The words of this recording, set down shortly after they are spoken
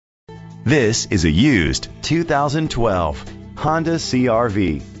This is a used 2012 Honda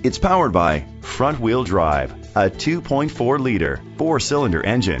CR-V. It's powered by front-wheel drive, a 2.4-liter 4-cylinder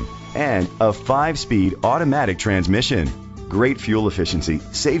engine, and a 5-speed automatic transmission. Great fuel efficiency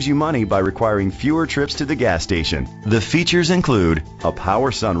saves you money by requiring fewer trips to the gas station. The features include a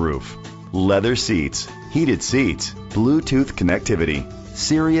power sunroof, leather seats, heated seats, Bluetooth connectivity,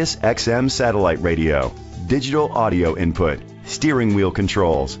 Sirius XM satellite radio, digital audio input, steering wheel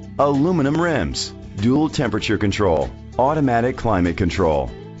controls, aluminum rims, dual temperature control, automatic climate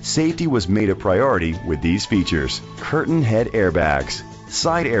control. Safety was made a priority with these features: curtain head airbags,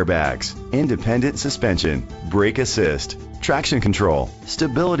 side airbags, independent suspension, brake assist, traction control,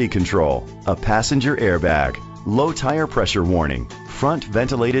 stability control, a passenger airbag, low tire pressure warning, front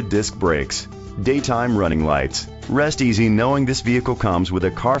ventilated disc brakes, daytime running lights. Rest easy knowing this vehicle comes with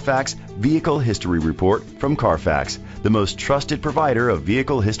a Carfax Vehicle History Report from Carfax, the most trusted provider of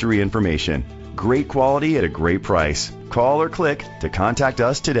vehicle history information. Great quality at a great price. Call or click to contact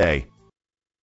us today.